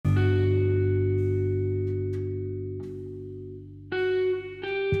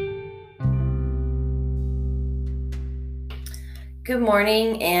Good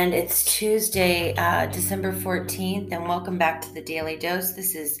morning, and it's Tuesday, December 14th, and welcome back to the Daily Dose.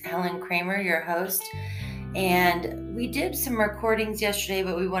 This is Helen Kramer, your host, and we did some recordings yesterday,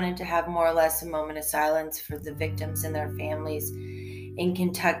 but we wanted to have more or less a moment of silence for the victims and their families in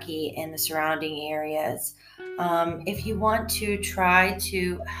Kentucky and the surrounding areas. If you want to try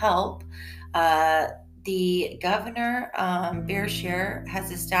to help, the governor, Beshear, has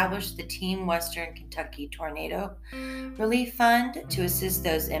established the Team Western Kentucky Tornado Relief Fund to assist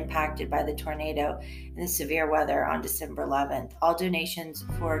those impacted by the tornado and the severe weather on December 11th. All donations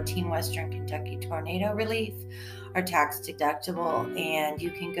for Team Western Kentucky Tornado Relief are tax deductible, and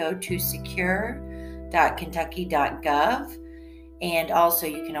you can go to secure.kentucky.gov. And also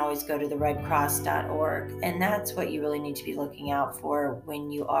you can always go to the redcross.org. And that's what you really need to be looking out for when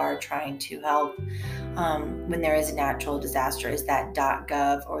you are trying to help when there is a natural disaster, is that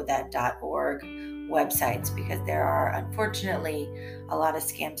 .gov or that .org websites, because there are unfortunately a lot of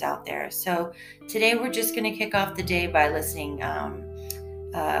scams out there. So today we're just going to kick off the day by listening to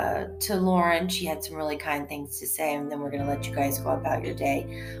Lauren. She had some really kind things to say, and then we're going to let you guys go about your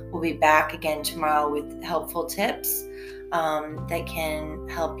day. We'll be back again tomorrow with helpful tips that can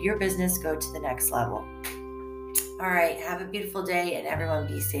help your business go to the next level. All right, have a beautiful day, and everyone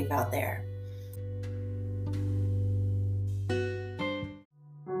be safe out there.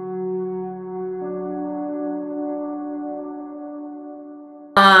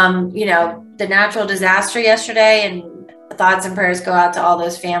 The natural disaster yesterday, and thoughts and prayers go out to all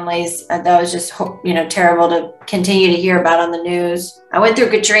those families. That was just, terrible to continue to hear about on the news. I went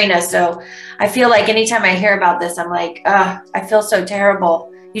through Katrina, so I feel like anytime I hear about this, I'm like, I feel so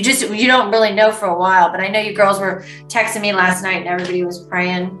terrible. You don't really know for a while, but I know you girls were texting me last night and everybody was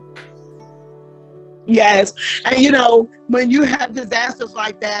praying. Yes. And when you have disasters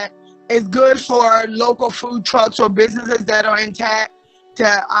like that, it's good for local food trucks or businesses that are intact to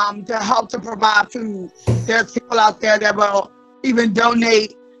help to provide food. There's people out there that will even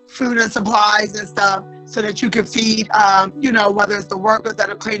donate food and supplies and stuff so that you can feed, whether it's the workers that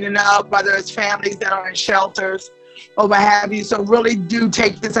are cleaning up, whether it's families that are in shelters or what have you. So really do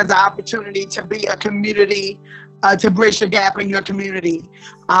take this as an opportunity to be a community, to bridge the gap in your community,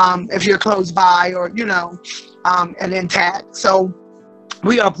 if you're close by or, and intact. So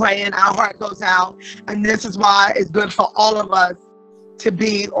we are praying, our heart goes out, and this is why it's good for all of us to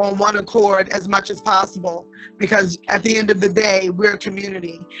be on one accord as much as possible, because at the end of the day, we're a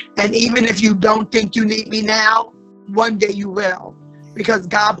community. And even if you don't think you need me now, one day you will, because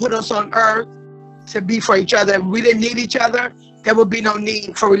God put us on earth to be for each other. If we didn't need each other, there would be no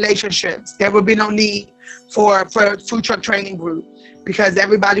need for relationships. There would be no need for food truck training group, because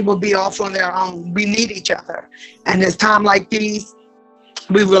everybody will be off on their own. We need each other. And it's time like these,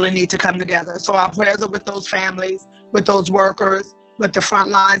 we really need to come together. So our prayers are with those families, with those workers, with the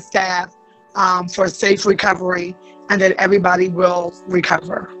frontline staff, for safe recovery, and that everybody will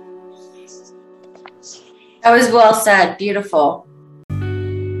recover. That was well said. Beautiful.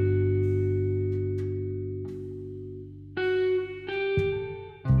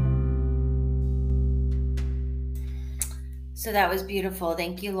 So that was beautiful.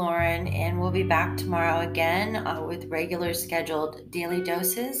 Thank you, Lauren. And we'll be back tomorrow again with regular scheduled daily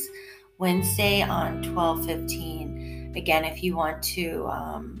doses, Wednesday on 12:15. Again, if you want to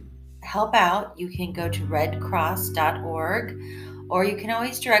help out, you can go to redcross.org, or you can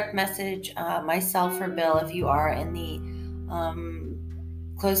always direct message myself or Bill if you are in the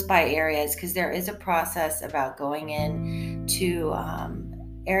close by areas, because there is a process about going in to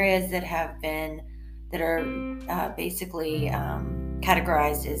areas that are basically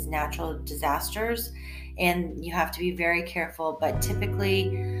categorized as natural disasters, and you have to be very careful. But typically,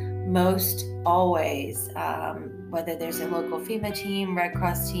 most always, whether there's a local FEMA team, Red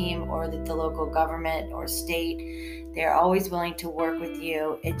Cross team, or the local government or state, they're always willing to work with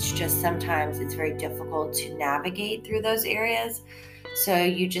you. It's just sometimes it's very difficult to navigate through those areas. So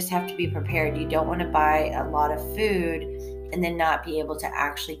you just have to be prepared. You don't want to buy a lot of food and then not be able to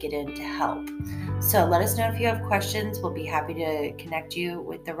actually get in to help. So let us know if you have questions. We'll be happy to connect you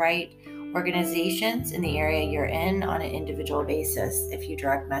with the right organizations in the area you're in on an individual basis if you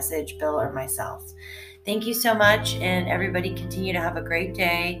direct message Bill or myself. Thank you so much, and everybody continue to have a great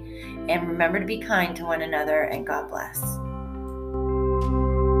day, and remember to be kind to one another, and God bless.